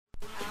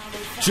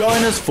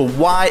Join us for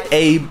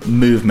YA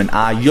Movement,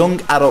 our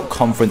young adult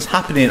conference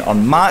happening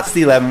on March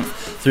the 11th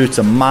through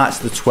to March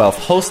the 12th,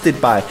 hosted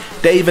by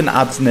Dave and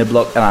Abs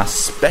Niblock and our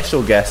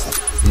special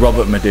guest,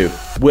 Robert Madu.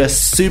 We're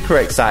super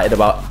excited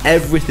about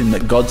everything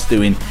that God's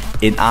doing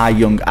in our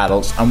young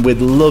adults, and we'd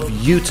love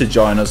you to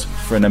join us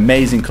for an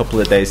amazing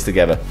couple of days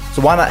together.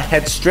 So why not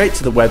head straight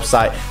to the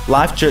website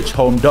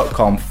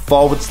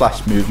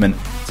lifechurchhome.com/movement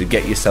to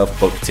get yourself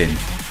booked in.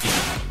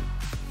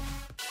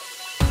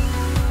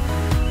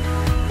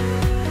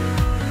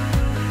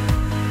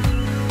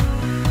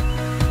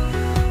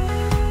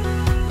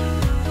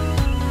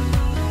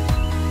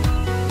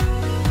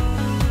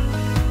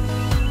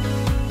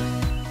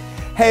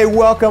 Hey,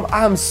 welcome.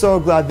 I'm so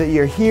glad that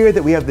you're here,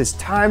 that we have this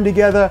time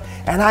together,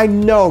 and I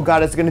know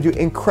God is going to do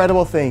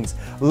incredible things.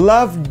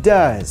 Love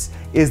Does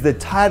is the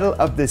title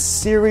of this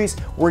series.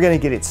 We're going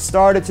to get it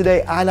started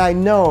today, and I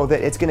know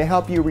that it's going to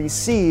help you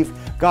receive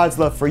God's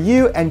love for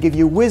you and give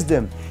you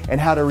wisdom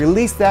and how to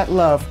release that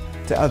love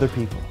to other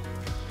people.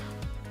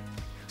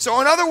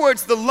 So in other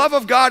words, the love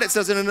of God, it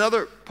says in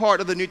another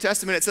part of the New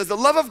Testament, it says the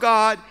love of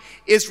God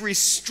is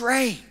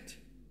restrained.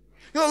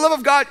 You know, the love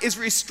of God is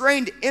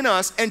restrained in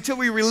us until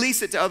we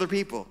release it to other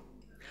people.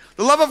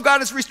 The love of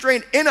God is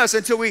restrained in us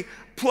until we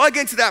plug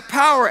into that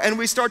power and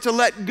we start to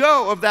let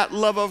go of that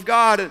love of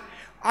God. And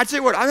I tell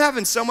you what, I'm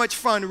having so much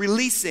fun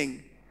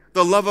releasing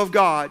the love of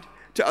God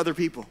to other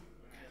people.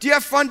 Do you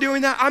have fun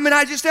doing that?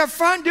 I just have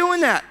fun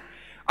doing that.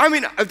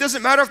 It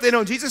doesn't matter if they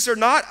know Jesus or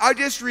not. I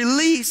just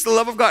release the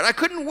love of God. I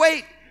couldn't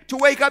wait to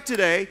wake up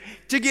today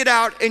to get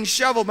out and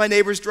shovel my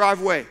neighbor's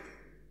driveway.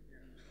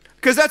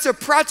 Because that's a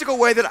practical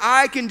way that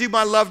I can do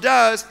my Love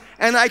Does,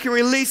 and I can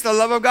release the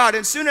love of God.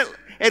 And soon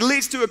it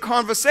leads to a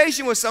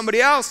conversation with somebody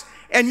else,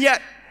 and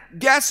yet,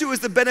 guess who is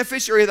the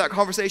beneficiary of that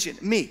conversation?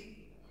 Me.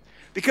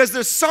 Because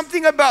there's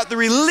something about the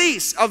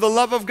release of the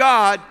love of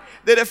God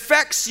that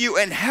affects you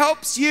and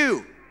helps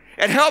you.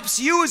 It helps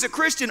you as a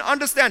Christian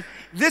understand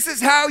this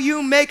is how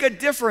you make a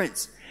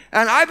difference.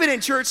 And I've been in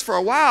church for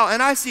a while,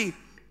 and I see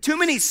too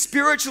many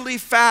spiritually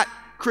fat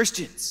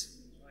Christians.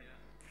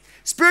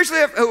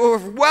 Spiritually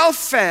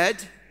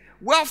well-fed,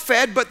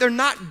 but they're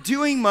not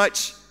doing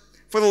much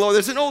for the Lord.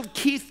 There's an old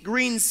Keith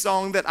Green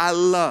song that I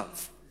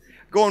love,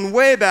 going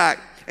way back,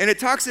 and it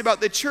talks about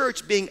the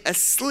church being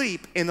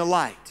asleep in the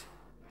light.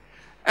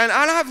 And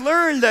I've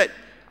learned that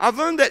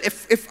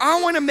if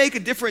I want to make a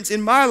difference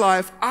in my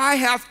life, I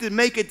have to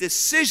make a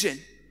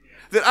decision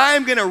that I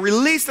am going to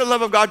release the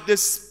love of God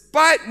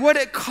despite what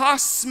it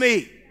costs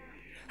me.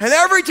 And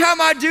every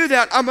time I do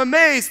that, I'm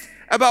amazed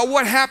about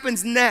what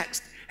happens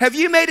next. Have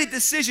you made a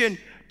decision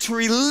to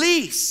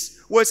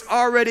release what's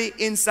already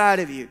inside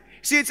of you?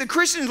 See, a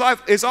Christian's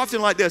life is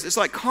often like this. It's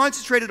like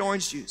concentrated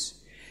orange juice.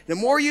 The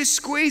more you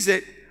squeeze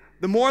it,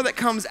 the more that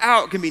comes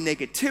out. It can be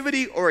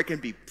negativity, or it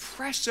can be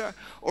pressure,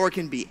 or it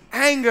can be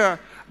anger.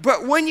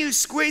 But when you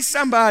squeeze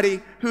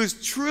somebody who's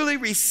truly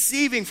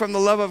receiving from the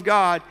love of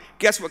God,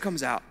 guess what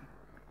comes out?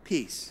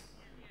 Peace,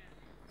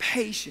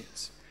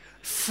 patience,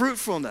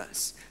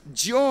 fruitfulness,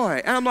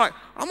 joy. And I'm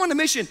on a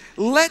mission.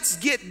 Let's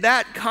get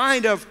that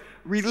kind of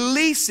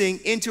releasing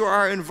into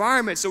our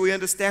environment so we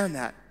understand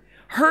that.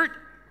 Hurt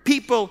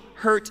people.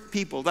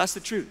 That's the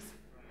truth.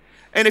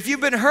 And if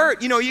you've been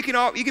hurt, you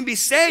can be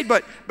saved,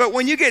 but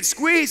when you get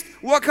squeezed,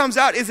 what comes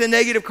out is a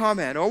negative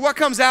comment, or what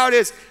comes out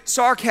is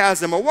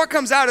sarcasm, or what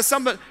comes out is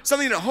something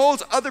that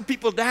holds other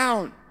people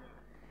down.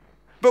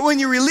 But when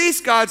you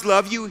release God's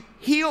love, you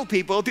heal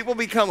people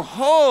become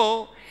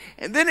whole,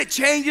 and then it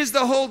changes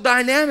the whole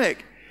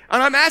dynamic.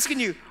 And I'm asking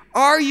you,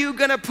 are you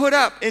going to put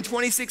up in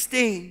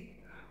 2016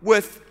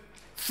 with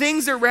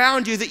things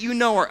around you that you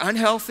know are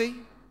unhealthy,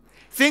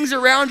 things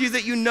around you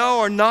that you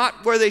know are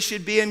not where they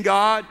should be in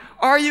God?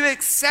 Are you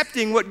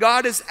accepting what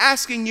God is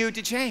asking you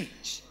to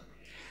change?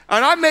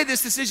 And I've made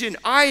this decision.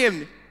 I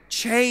am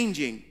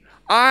changing.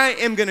 I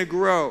am going to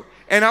grow.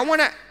 And I want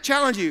to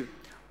challenge you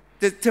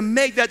to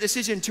make that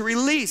decision, to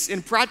release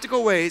in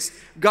practical ways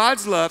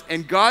God's love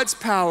and God's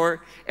power,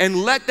 and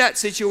let that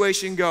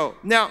situation go.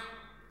 Now,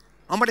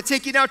 I'm going to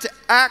take you now to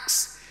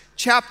Acts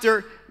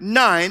chapter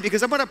 9,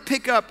 because I'm going to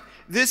pick up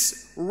this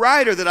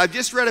writer that I've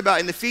just read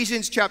about in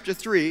Ephesians chapter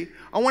 3.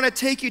 I want to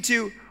take you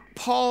to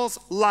Paul's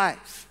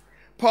life.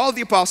 Paul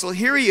the Apostle,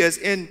 here he is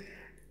in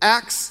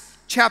Acts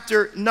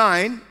chapter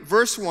 9,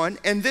 verse 1,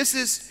 and this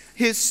is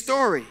his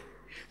story.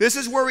 This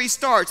is where he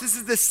starts. This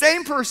is the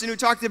same person who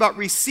talked about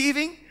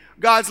receiving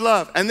God's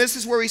love, and this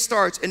is where he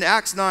starts in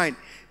Acts 9.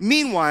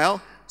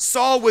 Meanwhile,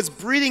 Saul was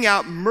breathing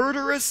out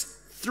murderous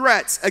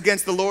threats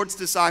against the Lord's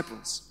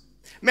disciples.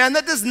 Man,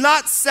 that does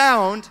not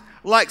sound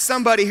like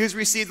somebody who's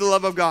received the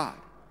love of God.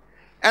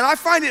 And I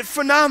find it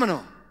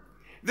phenomenal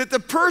that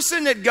the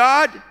person that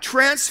God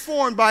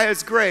transformed by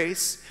his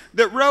grace,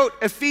 that wrote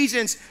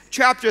Ephesians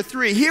chapter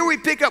 3, here we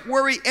pick up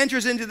where he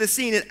enters into the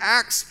scene in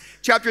Acts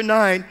chapter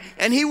 9,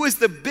 and he was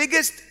the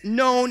biggest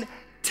known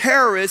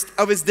terrorist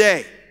of his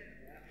day.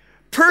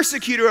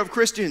 Persecutor of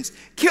Christians,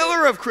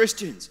 killer of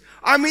Christians.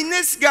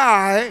 This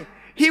guy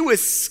he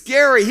was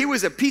scary. He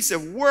was a piece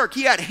of work.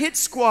 He had hit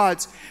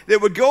squads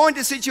that would go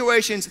into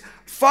situations,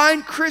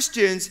 find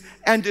Christians,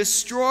 and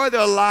destroy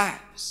their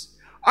lives.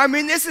 I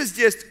mean, this is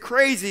just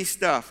crazy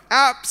stuff.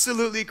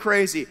 Absolutely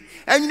crazy.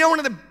 And you know, one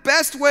of the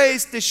best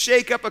ways to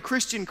shake up a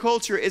Christian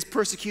culture is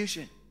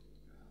persecution.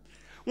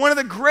 One of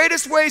the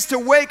greatest ways to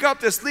wake up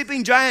the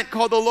sleeping giant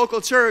called the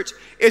local church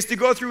is to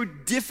go through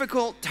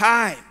difficult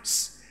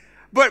times.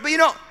 But you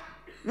know,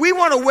 we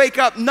want to wake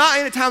up not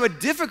in a time of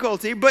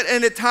difficulty, but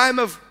in a time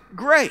of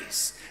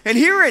grace. And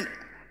here in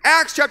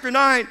Acts chapter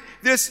 9,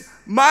 this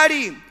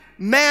mighty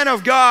man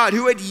of God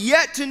who had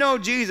yet to know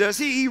Jesus,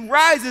 he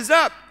rises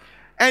up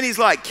and he's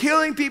like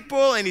killing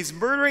people and he's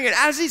murdering. And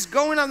as he's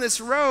going on this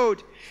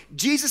road,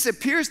 Jesus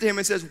appears to him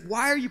and says,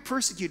 "Why are you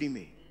persecuting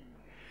me?"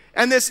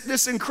 And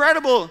this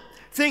incredible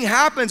thing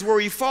happens where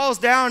he falls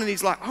down and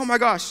he's like, "Oh my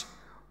gosh,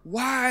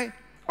 why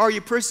are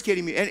you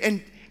persecuting me?"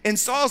 And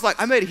Saul's like,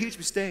 "I made a huge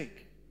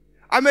mistake.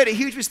 I made a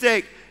huge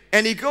mistake."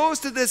 And he goes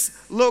to this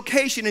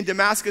location in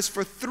Damascus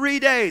for 3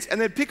 days.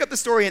 And then pick up the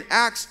story in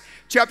Acts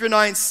chapter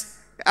 9,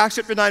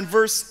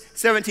 verse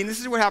 17. This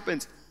is what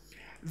happens.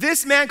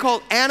 This man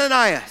called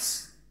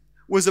Ananias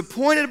was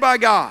appointed by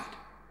God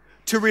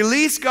to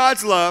release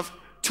God's love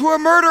to a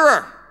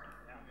murderer,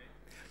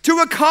 to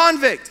a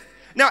convict.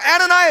 Now,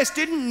 Ananias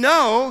didn't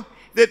know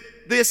that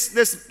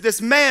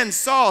this man,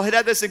 Saul,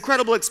 had this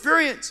incredible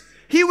experience.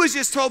 He was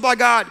just told by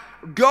God,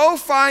 go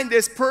find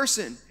this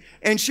person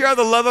and share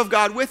the love of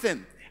God with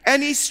him.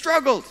 And he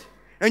struggled.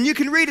 And you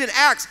can read in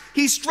Acts,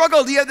 he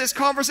struggled. He had this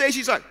conversation.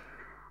 He's like,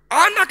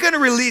 I'm not going to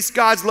release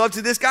God's love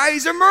to this guy.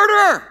 He's a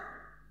murderer.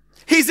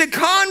 He's a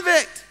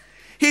convict.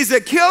 He's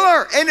a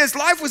killer. And his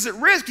life was at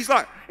risk. He's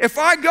like, if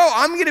I go,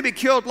 I'm going to be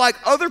killed like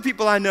other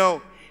people I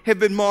know have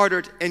been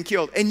martyred and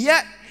killed. And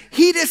yet,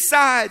 he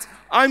decides,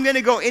 I'm going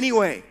to go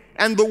anyway.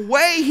 And the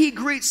way he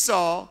greets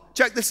Saul,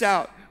 check this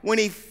out. When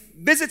he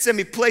visits him,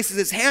 he places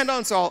his hand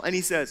on Saul and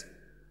he says,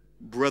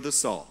 Brother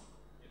Saul.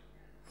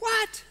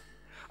 What?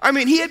 I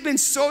mean, he had been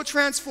so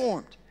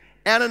transformed,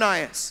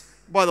 Ananias,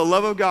 by the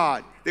love of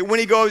God, that when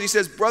he goes, he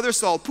says, Brother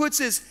Saul, puts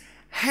his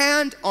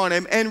hand on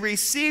him and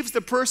receives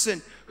the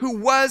person who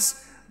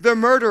was the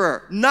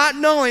murderer, not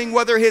knowing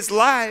whether his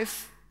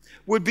life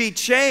would be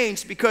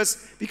changed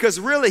because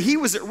really he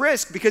was at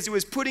risk because he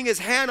was putting his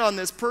hand on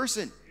this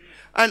person.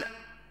 And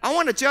I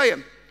want to tell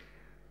you,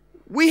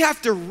 we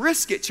have to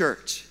risk it,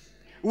 church.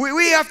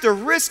 We have to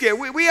risk it.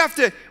 We have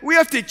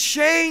to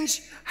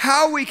change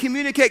how we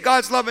communicate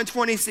God's love in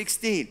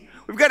 2016.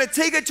 We've got to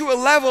take it to a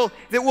level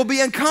that will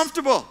be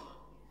uncomfortable.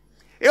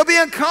 It'll be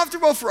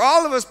uncomfortable for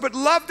all of us, but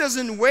love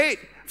doesn't wait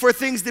for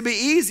things to be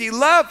easy.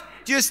 Love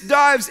just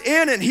dives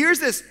in, and here's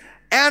this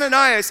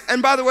Ananias.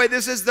 And by the way,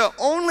 this is the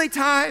only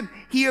time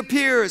he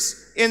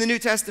appears in the New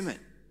Testament.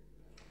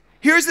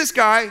 Here's this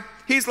guy.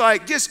 He's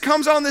like, just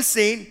comes on the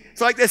scene.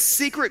 It's like this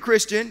secret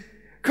Christian.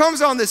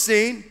 Comes on the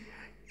scene,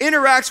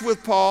 interacts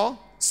with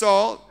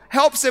Saul,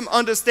 helps him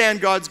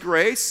understand God's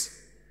grace,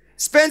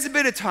 spends a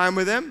bit of time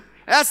with him.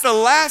 That's the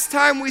last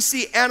time we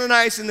see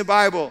Ananias in the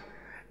Bible.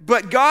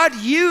 But God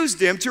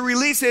used him to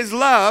release his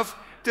love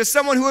to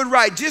someone who would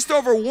write just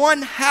over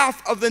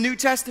 1/2 of the New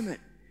Testament.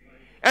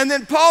 And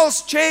then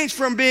Paul's changed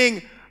from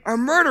being a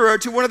murderer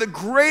to one of the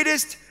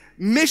greatest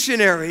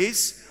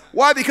missionaries.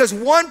 Why? Because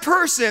one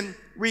person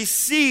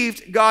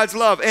received God's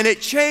love and it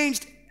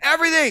changed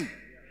everything.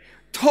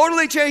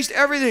 Totally changed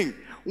everything.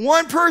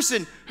 One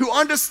person who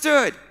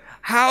understood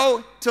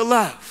how to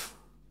love.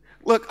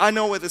 Look, I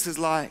know what this is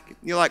like.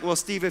 You're like, well,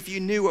 Steve, if you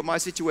knew what my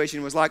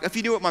situation was like, if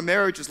you knew what my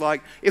marriage was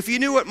like, if you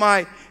knew what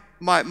my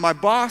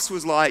boss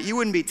was like, you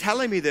wouldn't be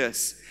telling me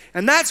this.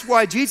 And that's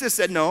why Jesus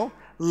said, no,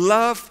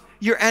 love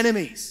your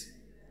enemies.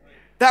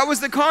 That was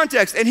the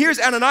context. And here's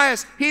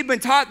Ananias. He'd been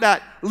taught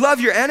that, love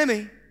your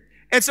enemy.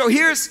 And so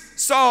here's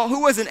Saul,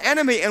 who was an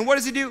enemy. And what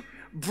does he do?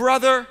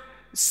 Brother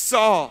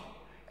Saul.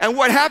 And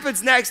what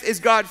happens next is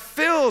God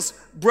fills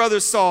Brother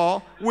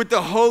Saul with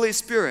the Holy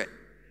Spirit.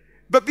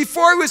 But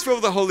before he was filled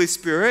with the Holy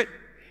Spirit,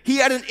 he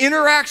had an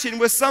interaction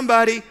with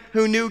somebody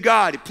who knew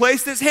God. He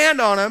placed his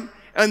hand on him,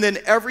 and then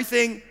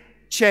everything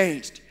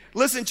changed.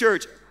 Listen,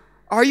 church,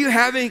 are you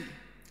having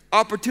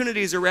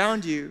opportunities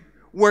around you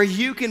where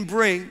you can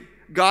bring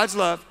God's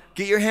love,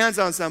 get your hands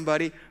on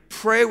somebody,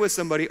 pray with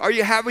somebody? Are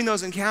you having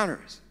those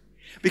encounters?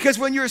 Because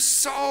when you're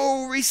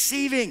so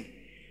receiving,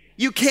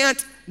 you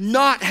can't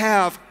not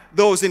have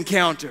those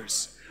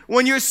encounters.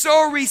 When you're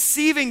so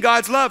receiving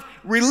God's love,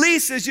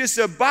 release is just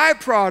a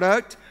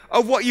byproduct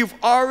of what you've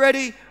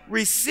already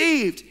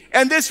received.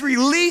 And this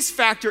release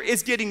factor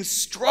is getting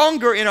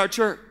stronger in our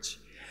church.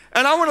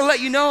 And I want to let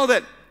you know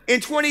that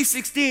in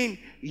 2016,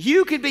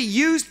 you could be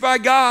used by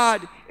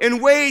God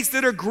in ways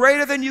that are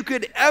greater than you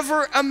could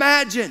ever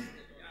imagine.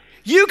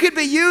 You could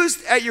be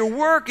used at your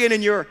work and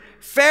in your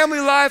family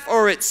life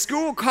or at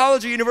school,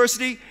 college, or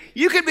university.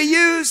 You could be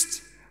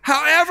used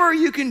however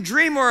you can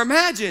dream or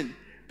imagine.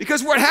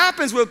 Because what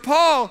happens with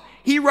Paul,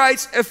 he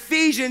writes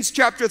Ephesians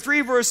chapter 3,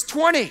 verse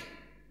 20,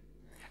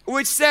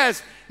 which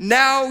says,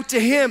 now to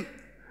him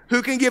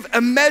who can give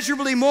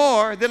immeasurably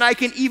more than I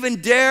can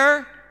even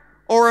dare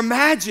or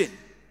imagine.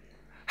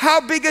 How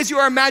big is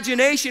your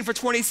imagination for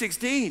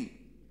 2016?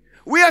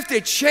 We have to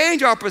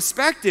change our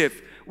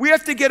perspective. We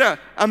have to get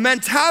a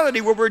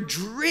mentality where we're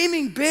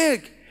dreaming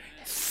big,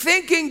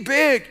 thinking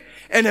big,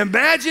 and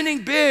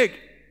imagining big.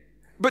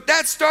 But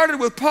that started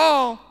with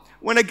Paul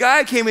when a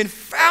guy came and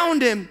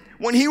found him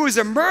when he was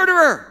a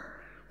murderer,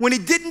 when he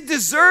didn't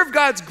deserve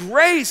God's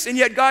grace, and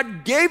yet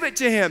God gave it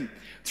to him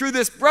through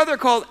this brother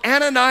called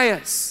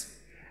Ananias.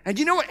 And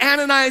you know what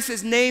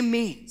Ananias' name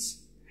means?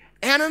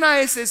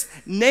 Ananias'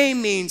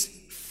 name means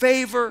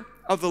favor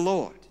of the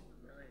Lord.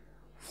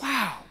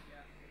 Wow.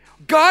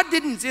 God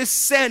didn't just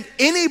send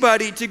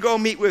anybody to go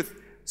meet with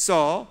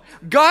Saul.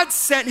 God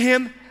sent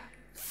him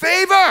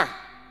favor.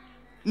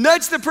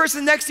 Nudge the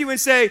person next to you and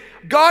say,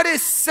 God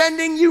is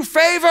sending you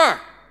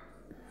favor.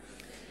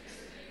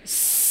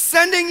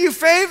 Sending you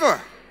favor.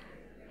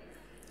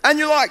 And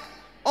you're like,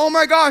 oh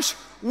my gosh,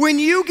 when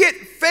you get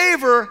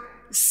favor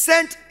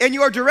sent in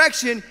your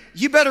direction,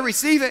 you better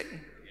receive it.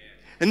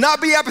 And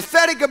not be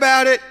apathetic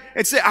about it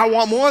and say, I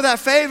want more of that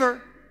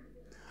favor.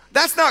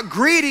 That's not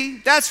greedy,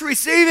 that's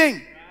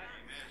receiving.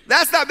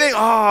 That's not being,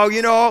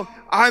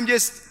 I'm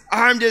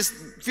just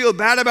feel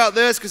bad about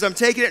this because I'm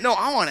taking it. No,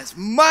 I want as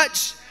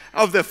much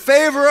of the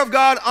favor of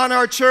God on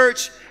our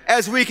church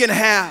as we can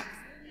have.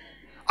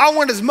 I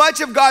want as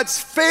much of God's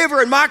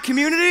favor in my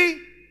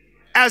community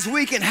as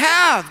we can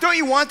have. Don't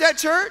you want that,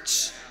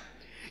 church?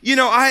 You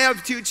know, I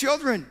have 2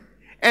 children,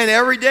 and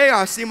every day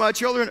I see my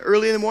children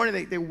early in the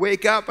morning. They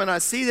wake up and I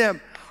see them.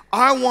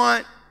 I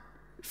want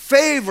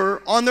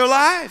favor on their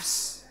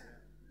lives.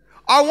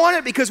 I want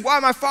it because why?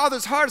 My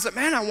Father's heart is like,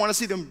 man, I want to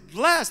see them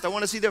blessed. I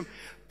want to see them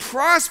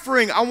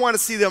prospering. I want to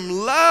see them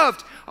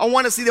loved. I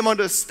want to see them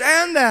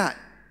understand that.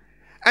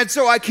 And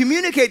so I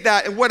communicate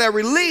that, and what I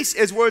release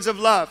is words of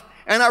love.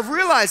 And I've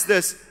realized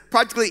this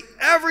practically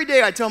every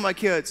day. I tell my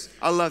kids,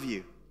 I love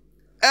you.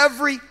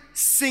 Every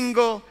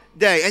single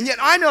day. And yet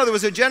I know there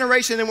was a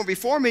generation that went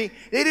before me,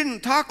 they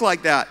didn't talk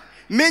like that.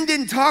 Men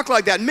didn't talk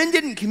like that. Men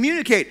didn't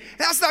communicate.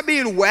 That's not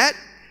being wet.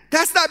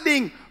 That's not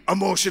being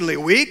emotionally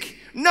weak.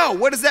 No,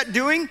 what is that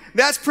doing?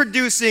 That's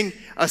producing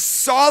a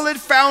solid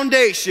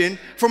foundation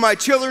for my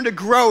children to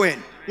grow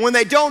in. When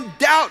they don't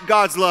doubt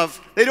God's love,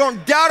 they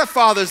don't doubt a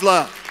father's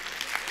love.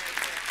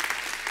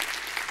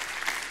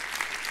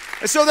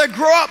 And so they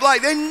grow up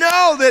like they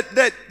know that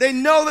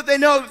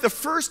the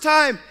first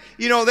time,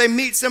 they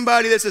meet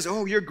somebody that says,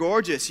 oh, you're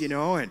gorgeous,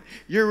 and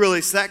you're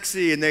really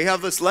sexy, and they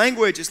have this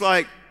language. It's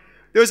like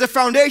there's a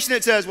foundation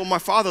that says, well, my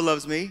Father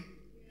loves me,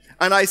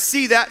 and I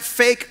see that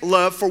fake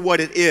love for what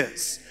it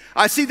is.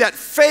 I see that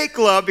fake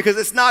love because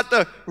it's not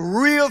the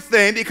real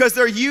thing, because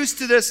they're used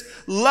to this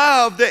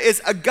love that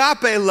is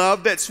agape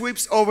love that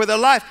sweeps over their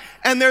life.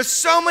 And there's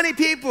so many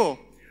people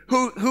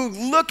who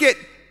look at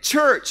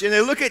church and they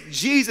look at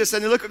Jesus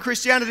and they look at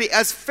Christianity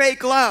as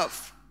fake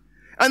love.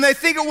 And they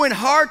think that when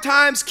hard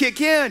times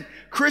kick in,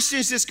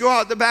 Christians just go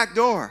out the back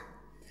door.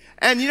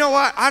 And you know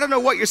what? I don't know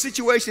what your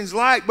situation's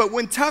like, but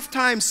when tough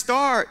times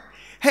start,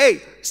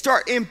 hey,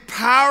 start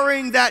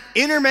empowering that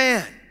inner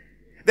man,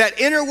 that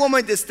inner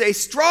woman to stay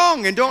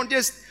strong, and don't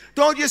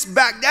just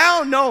back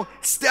down. No,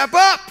 step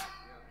up.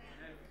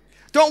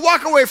 Don't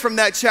walk away from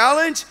that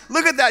challenge.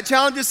 Look at that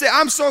challenge and say,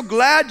 I'm so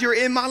glad you're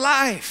in my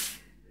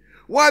life.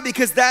 Why?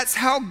 Because that's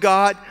how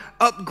God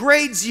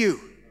upgrades you.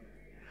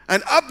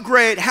 An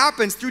upgrade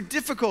happens through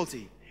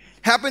difficulty,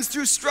 happens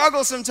through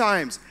struggle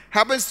sometimes,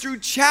 happens through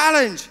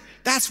challenge.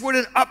 That's what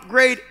an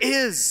upgrade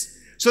is,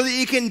 so that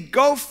you can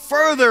go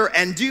further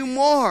and do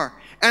more.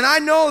 And I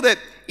know that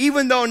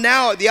even though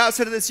now at the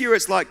outset of this year,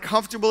 it's like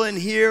comfortable in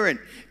here and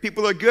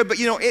people are good, but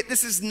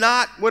this is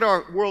not what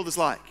our world is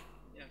like.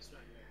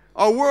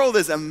 Our world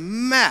is a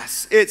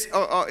mess. It's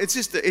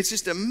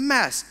just a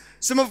mess.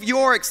 Some of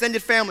your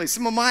extended families,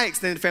 some of my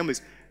extended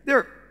families,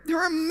 they're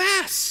a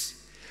mess.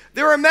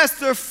 They're a mess.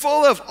 They're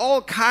full of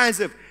all kinds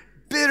of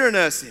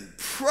bitterness and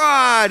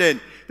pride, and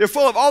they're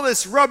full of all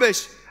this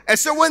rubbish. And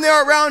so when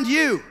they're around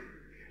you,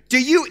 do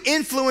you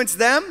influence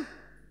them,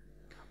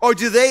 or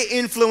do they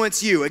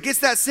influence you? It gets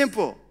that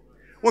simple.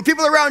 When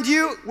people are around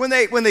you, when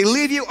they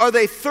leave you, are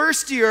they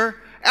thirstier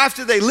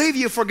after they leave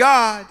you for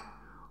God?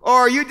 Or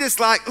are you just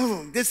like,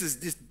 oh, this is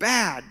just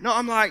bad? No,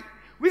 I'm like,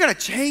 we got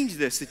to change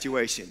this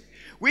situation.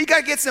 We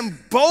got to get some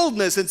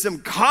boldness and some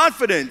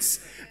confidence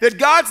that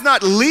God's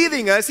not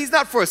leaving us. He's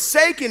not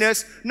forsaking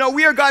us. No,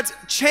 we are God's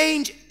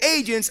change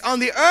agents on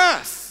the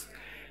earth.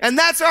 And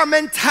that's our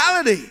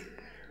mentality.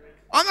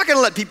 I'm not going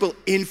to let people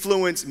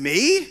influence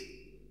me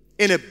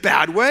in a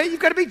bad way. You've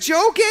got to be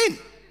joking.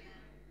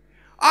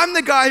 I'm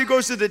the guy who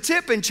goes to the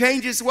tip and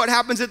changes what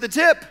happens at the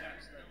tip.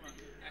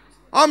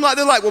 They're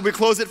like, well, we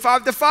close at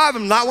 5 to 5.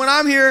 I'm not when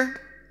I'm here.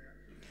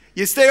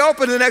 You stay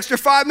open an extra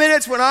 5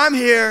 minutes when I'm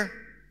here.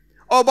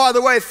 Oh, by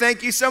the way,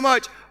 thank you so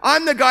much.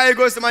 I'm the guy who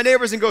goes to my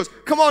neighbors and goes,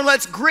 come on,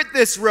 let's grit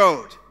this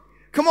road.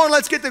 Come on,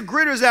 let's get the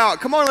gritters out.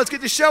 Come on, let's get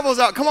the shovels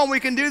out. Come on, we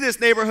can do this,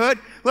 neighborhood.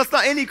 Let's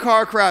not any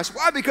car crash.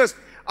 Why? Because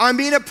I'm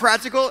being a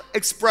practical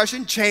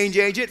expression change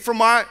agent for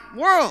my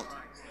world.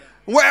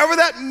 Wherever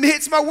that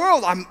hits my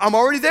world, I'm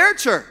already there,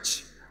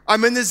 church.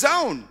 I'm in the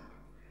zone.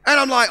 And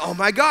I'm like, oh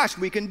my gosh,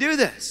 we can do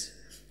this.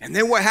 And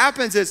then what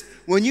happens is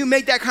when you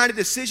make that kind of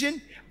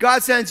decision,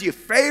 God sends you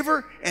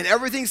favor and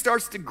everything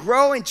starts to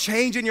grow and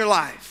change in your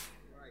life.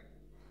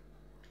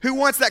 Who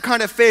wants that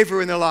kind of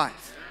favor in their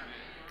life?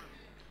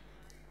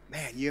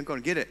 Man, you ain't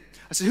going to get it.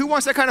 I said, who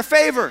wants that kind of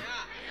favor?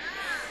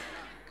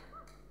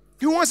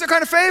 Who wants that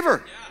kind of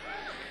favor?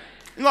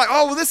 You're like,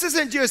 oh, well, this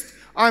isn't just,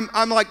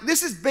 I'm like,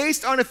 this is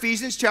based on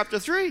Ephesians chapter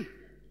 3.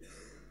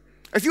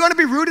 If you want to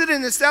be rooted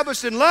and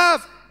established in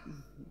love,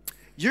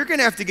 you're going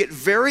to have to get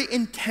very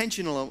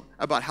intentional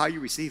about how you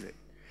receive it.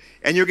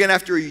 And you're going to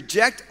have to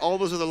reject all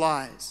those other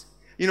lies.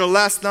 You know,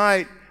 last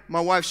night,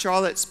 my wife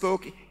Charlotte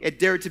spoke at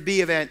Dare to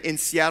Be event in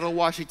Seattle,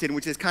 Washington,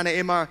 which is kind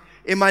of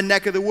in my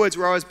neck of the woods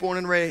where I was born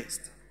and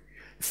raised.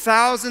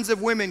 Thousands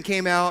of women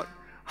came out,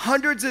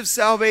 hundreds of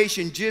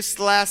salvation just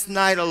last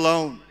night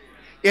alone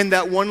in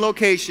that one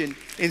location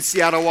in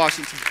Seattle,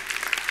 Washington.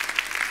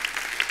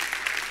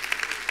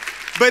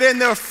 But in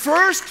the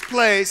first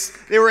place,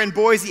 they were in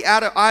Boise,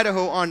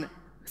 Idaho on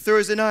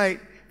Thursday night.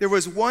 There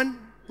was one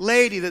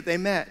lady that they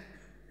met.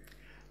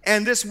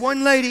 And this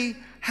one lady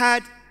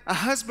had a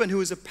husband who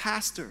was a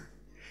pastor.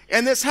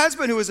 And this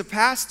husband who was a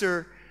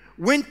pastor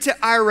went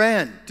to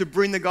Iran to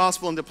bring the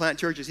gospel and to plant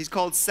churches. He's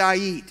called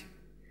Saeed.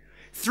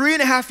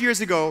 3.5 years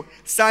ago,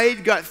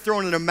 Saeed got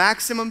thrown in a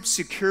maximum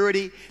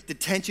security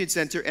detention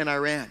center in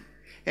Iran.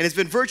 And it's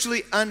been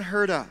virtually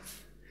unheard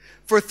of.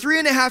 For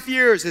 3.5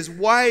 years, his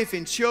wife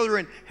and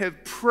children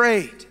have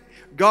prayed,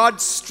 God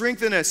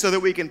strengthen us so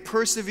that we can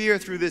persevere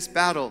through this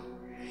battle.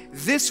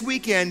 This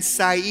weekend,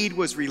 Saeed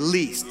was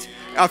released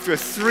after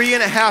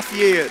 3.5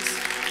 years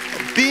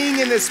of being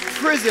in this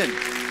prison.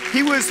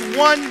 He was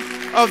one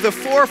of the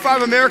 4 or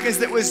 5 Americans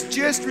that was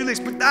just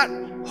released. But that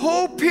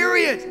whole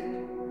period,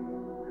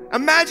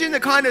 imagine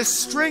the kind of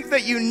strength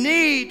that you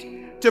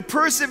need to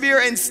persevere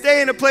and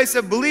stay in a place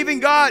of believing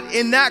God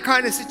in that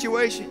kind of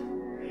situation.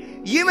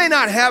 You may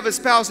not have a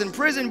spouse in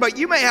prison, but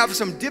you may have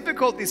some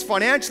difficulties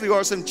financially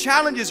or some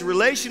challenges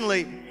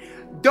relationally.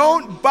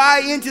 Don't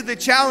buy into the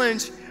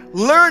challenge.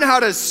 Learn how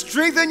to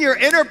strengthen your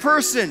inner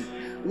person.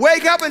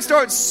 Wake up and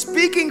start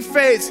speaking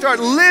faith.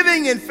 Start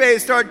living in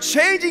faith. Start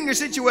changing your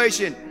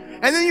situation.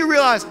 And then you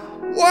realize,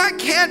 why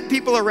can't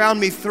people around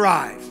me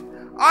thrive?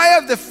 I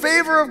have the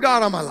favor of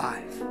God on my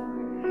life.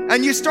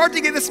 And you start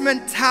to get this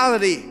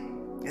mentality,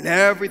 and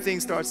everything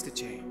starts to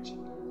change.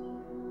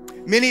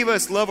 Many of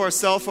us love our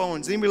cell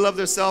phones. Anybody love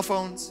their cell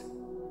phones?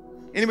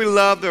 Anybody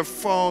love their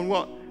phone?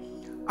 Well,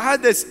 I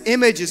had this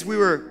image as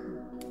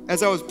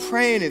I was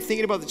praying and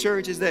thinking about the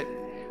church, is that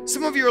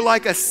some of you are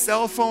like a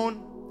cell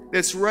phone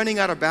that's running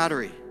out of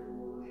battery.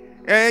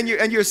 And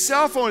your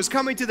cell phone is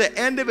coming to the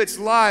end of its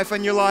life,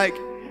 and you're like,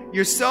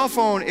 your cell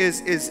phone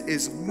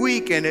is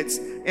weak, and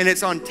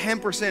it's on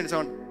 10%, it's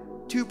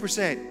on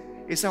 2%,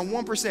 it's on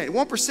 1%.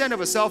 1%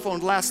 of a cell phone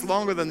lasts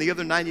longer than the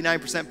other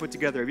 99% put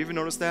together. Have you ever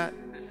noticed that?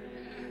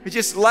 It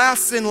just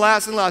lasts and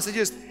lasts and lasts. It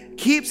just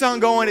keeps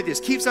on going. It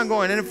just keeps on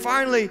going. And then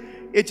finally,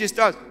 it just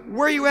does.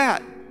 Where are you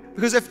at?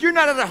 Because if you're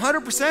not at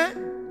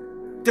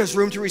 100%, there's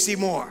room to receive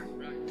more.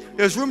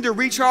 There's room to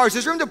recharge.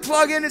 There's room to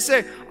plug in and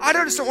say, I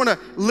just don't want to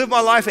live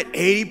my life at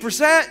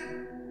 80%,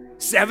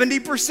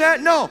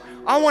 70%. No,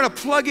 I want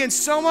to plug in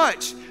so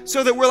much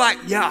so that we're like,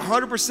 yeah,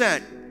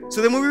 100%.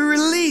 So then when we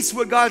release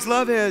what God's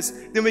love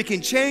is, then we can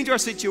change our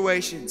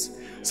situations.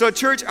 So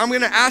church, I'm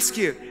going to ask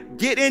you,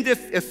 get into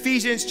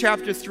Ephesians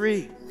chapter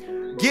 3.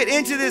 Get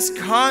into this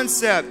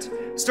concept.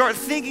 Start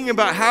thinking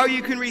about how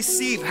you can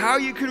receive, how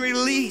you can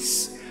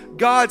release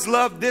God's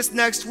love this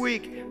next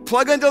week.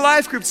 Plug into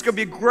life groups. It's going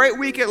to be a great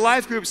week at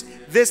life groups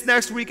this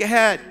next week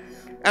ahead.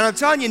 And I'm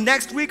telling you,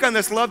 next week on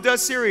this Love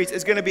Does series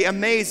is going to be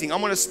amazing. I'm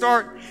going to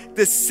start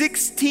the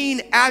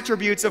 16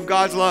 attributes of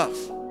God's love.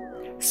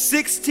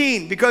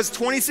 16, because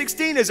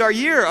 2016 is our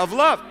year of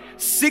love.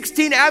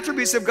 16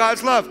 attributes of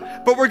God's love.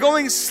 But we're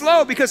going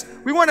slow because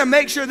we want to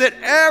make sure that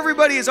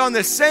everybody is on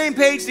the same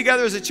page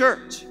together as a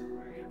church.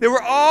 That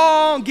we're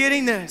all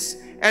getting this.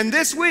 And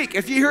this week,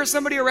 if you hear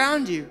somebody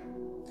around you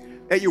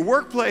at your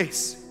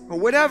workplace or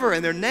whatever,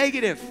 and they're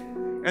negative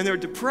and they're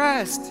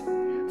depressed,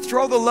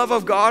 throw the love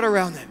of God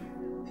around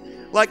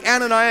them. Like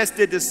Ananias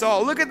did to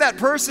Saul. Look at that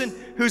person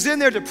who's in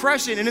their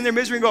depression and in their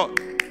misery and go,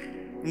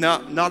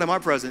 no, not in my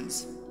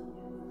presence.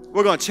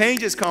 We're going to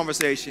change this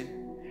conversation.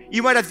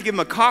 You might have to give them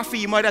a coffee.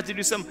 You might have to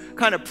do some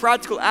kind of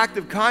practical act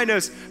of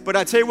kindness. But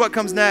I tell you what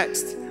comes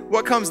next.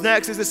 What comes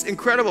next is this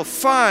incredible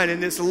fun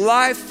and this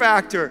life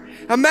factor.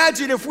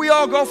 Imagine if we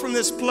all go from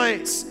this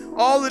place,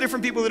 all the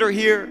different people that are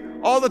here,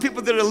 all the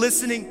people that are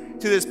listening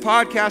to this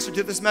podcast or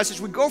to this message,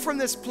 we go from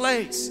this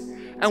place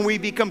and we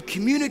become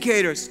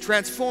communicators,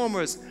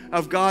 transformers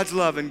of God's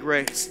love and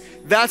grace.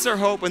 That's our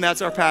hope and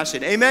that's our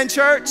passion. Amen,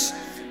 church?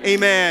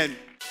 Amen.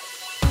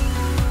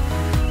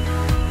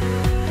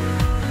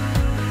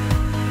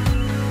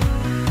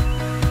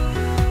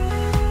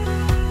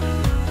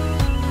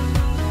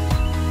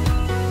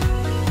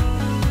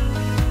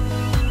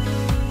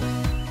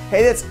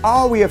 Hey, that's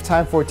all we have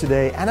time for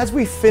today. And as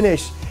we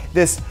finish,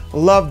 this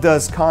love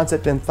does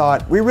concept and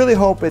thought. We really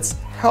hope it's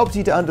helped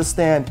you to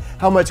understand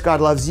how much God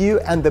loves you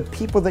and the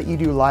people that you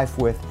do life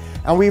with.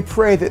 And we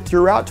pray that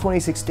throughout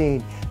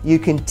 2016, you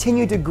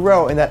continue to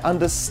grow in that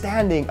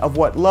understanding of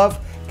what love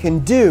can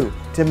do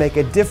to make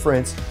a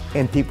difference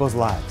in people's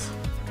lives.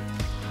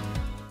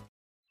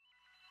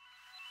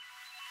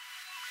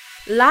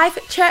 Life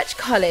Church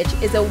College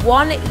is a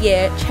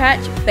one-year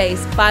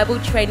church-based Bible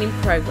training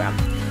program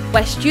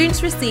where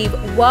students receive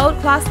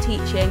world-class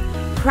teaching,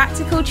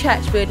 practical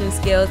church building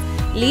skills,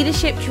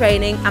 leadership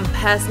training, and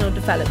personal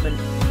development.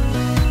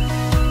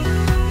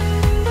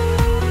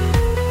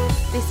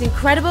 This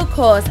incredible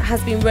course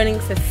has been running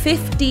for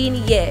 15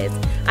 years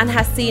and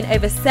has seen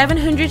over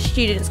 700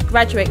 students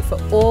graduate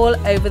from all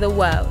over the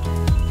world.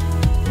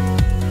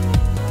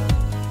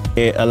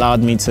 It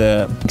allowed me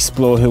to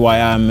explore who I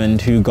am and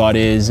who God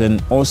is,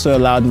 and also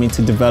allowed me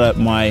to develop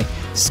my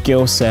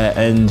skill set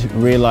and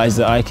realize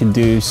that I can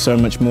do so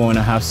much more and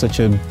I have such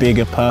a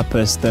bigger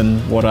purpose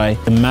than what I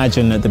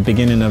imagined at the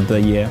beginning of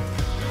the year.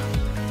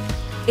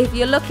 If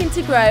you're looking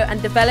to grow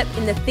and develop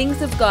in the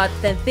things of God,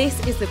 then this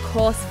is the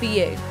course for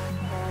you.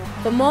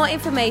 For more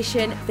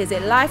information,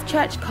 visit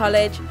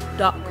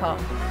lifechurchcollege.com.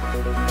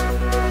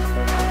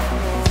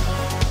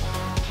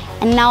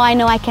 And now I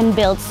know I can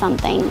build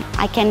something.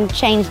 I can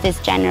change this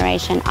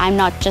generation. I'm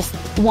not just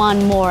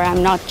one more.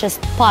 I'm not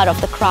just part of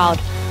the crowd.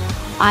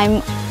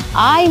 I'm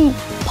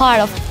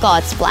part of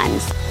God's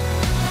plans.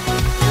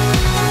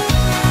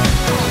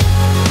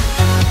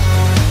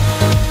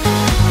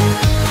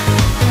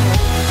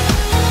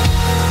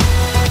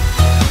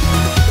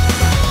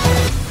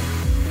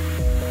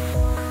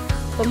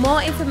 For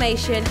more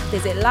information,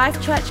 visit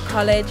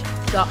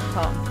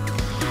lifechurchcollege.com.